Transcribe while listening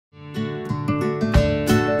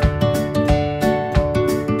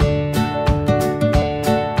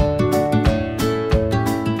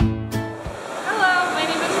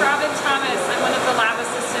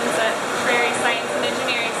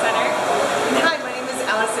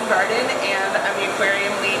Robyn, and I'm the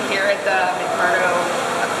aquarium lead here at the McMurdo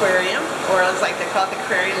Aquarium, or as like they call it, the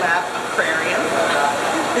Crary Lab Aquarium.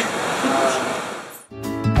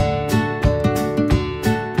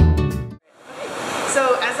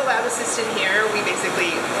 So as a lab assistant here, we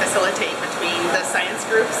basically facilitate between the science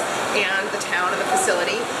groups and the town and the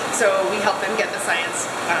facility. So we help them get the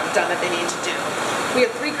science done that they need to do. We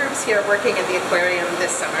have 3 groups here working at the aquarium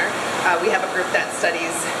this summer. We have a group that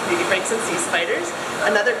studies nudibranchs and sea spiders,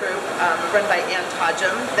 another group run by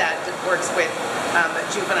Antarctica that works with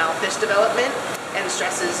juvenile fish development and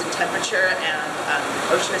stresses in temperature and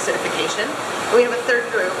ocean acidification. And we have a 3rd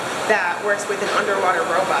group that works with an underwater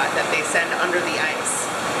robot that they send under the ice.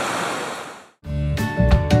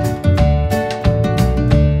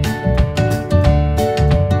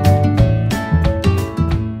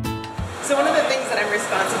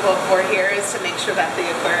 For here is to make sure that the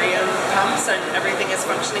aquarium pumps and everything is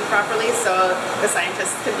functioning properly so the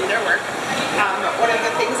scientists can do their work. One of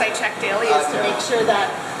the things I check daily is to make sure that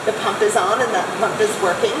the pump is on and that the pump is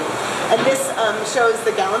working. And this shows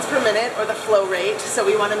the gallons per minute or the flow rate, so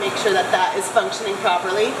we want to make sure that that is functioning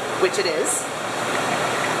properly, which it is.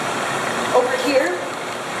 Over here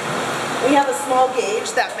we have a small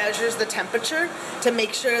gauge that measures the temperature to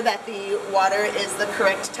make sure that the water is the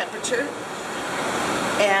correct temperature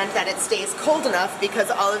and that it stays cold enough,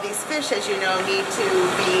 because all of these fish, as you know, need to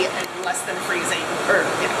be in less than freezing, or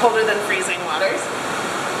colder than freezing waters.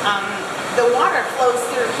 The water flows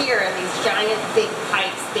through here in these giant big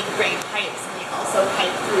pipes, big gray pipes, and they also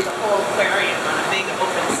pipe through the whole aquarium on a big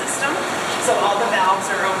open system. So all the valves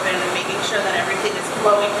are open and making sure that everything is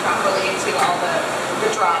flowing properly to all the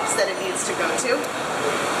drops that it needs to go to.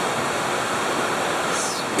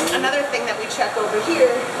 Another thing that we check over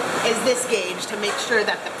here is this gauge to make sure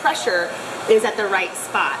that the pressure is at the right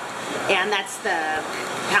spot. And that's the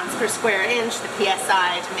pounds per square inch, the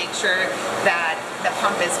PSI, to make sure that the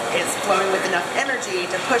pump is flowing with enough energy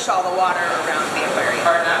to push all the water around the aquarium.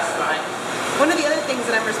 One of the other things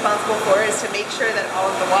that I'm responsible for is to make sure that all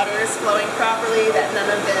of the water is flowing properly, that none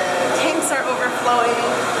of the tanks are overflowing.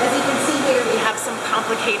 As you can see here, we have some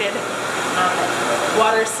complicated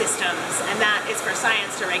water systems, and that is for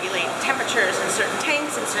science to regulate temperatures in certain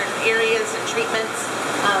tanks in certain areas and treatments.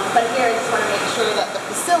 But here I just want to make sure that the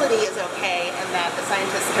facility is okay and that the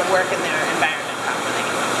scientists can work in their environment properly.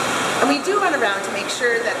 And we do run around to make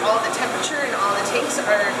sure that all the temperature in all the tanks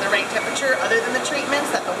are the right temperature other than the treatments,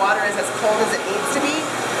 that the water is as cold as it needs to be.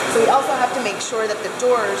 So we also have to make sure that the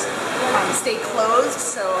doors stay closed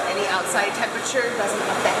so any outside temperature doesn't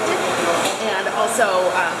affect it. And also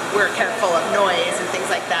we're careful of noise and things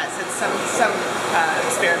like that, since some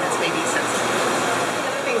experiments may be sensitive. The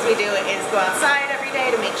other things we do is go outside every day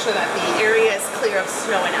to make sure that the area is clear of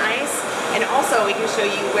snow and ice. And also we can show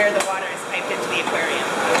you where the water is piped into the aquarium.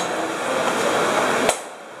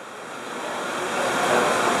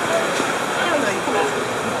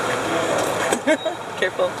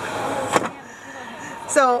 Careful.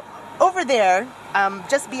 So over there,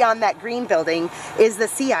 just beyond that green building, is the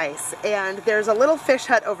sea ice, and there's a little fish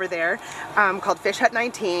hut over there called Fish Hut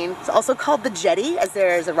 19. It's also called the Jetty, as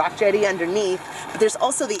there is a rock jetty underneath, but there's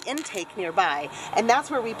also the intake nearby, and that's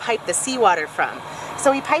where we pipe the seawater from.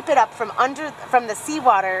 So we pipe it up from the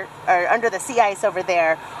seawater, or under the sea ice over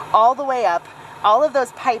there, all the way up. All of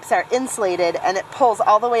those pipes are insulated, and it pulls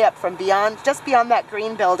all the way up from just beyond that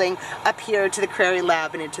green building up here to the Crary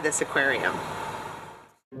Lab and into this aquarium.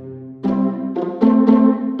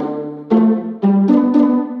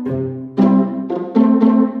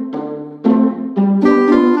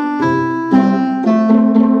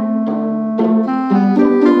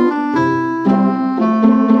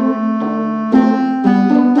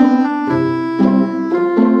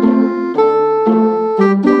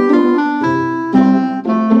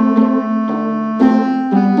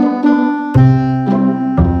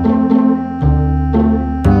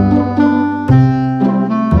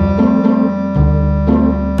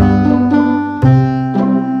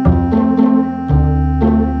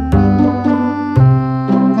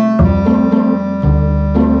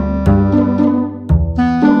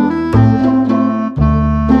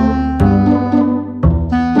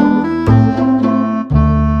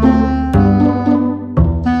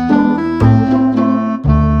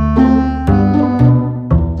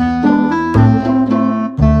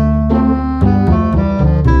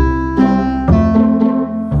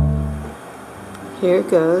 Here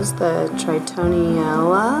goes the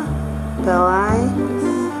TRITONIELLA BELLI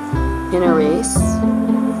in a race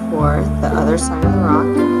for the other side of the rock.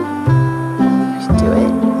 You can do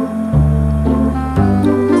it.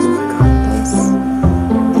 You've got this.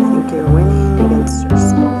 I think you're winning against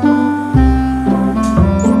yourself.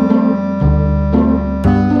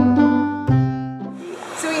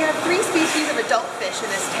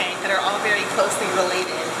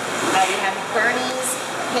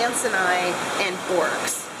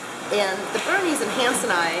 And the Burmese and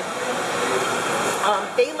Hansoni,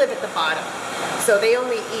 they live at the bottom. So they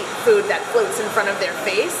only eat food that floats in front of their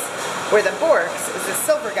face, where the Borks is this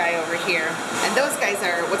silver guy over here. And those guys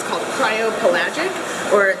are what's called cryopelagic,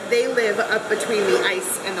 or they live up between the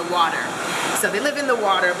ice and the water. So they live in the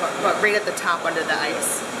water, but right at the top under the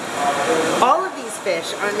ice. All of these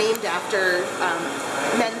fish are named after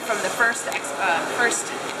men from the first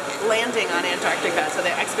landing on Antarctica, so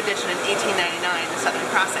the expedition in 1899, the Southern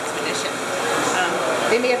Cross expedition.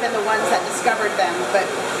 They may have been the ones that discovered them, but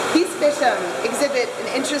these fish exhibit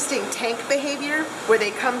an interesting tank behavior where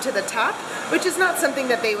they come to the top, which is not something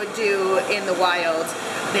that they would do in the wild.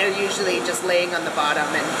 They're usually just laying on the bottom,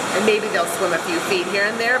 and maybe they'll swim a few feet here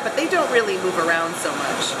and there, but they don't really move around so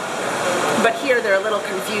much. But here they're a little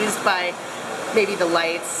confused by maybe the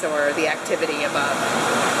lights or the activity above.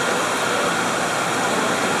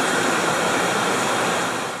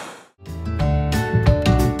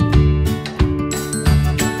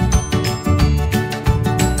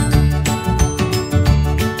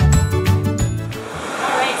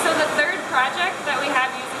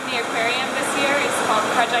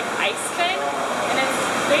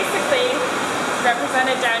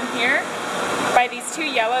 Represented down here by these two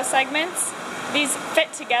yellow segments. These fit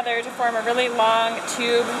together to form a really long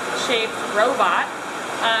tube-shaped robot.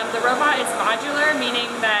 The robot is modular, meaning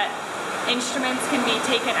that instruments can be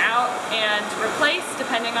taken out and replaced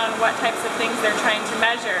depending on what types of things they're trying to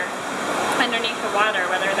measure underneath the water,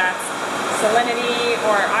 whether that's salinity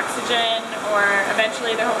or oxygen, or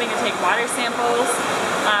eventually they're hoping to take water samples,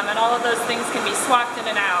 and all of those things can be swapped in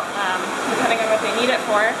and out depending on what they need it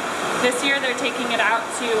for. This year they're taking it out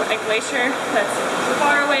to a glacier that's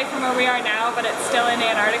far away from where we are now, but it's still in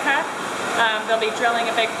Antarctica. They'll be drilling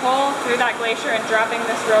a big hole through that glacier and dropping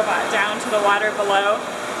this robot down to the water below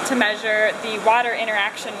to measure the water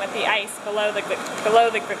interaction with the ice below the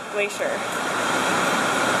glacier.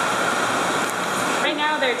 Right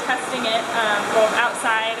now they're testing it both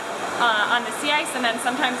outside on the sea ice, and then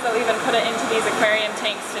sometimes they'll even put it into these aquarium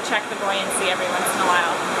tanks to check the buoyancy every once in a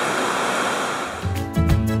while.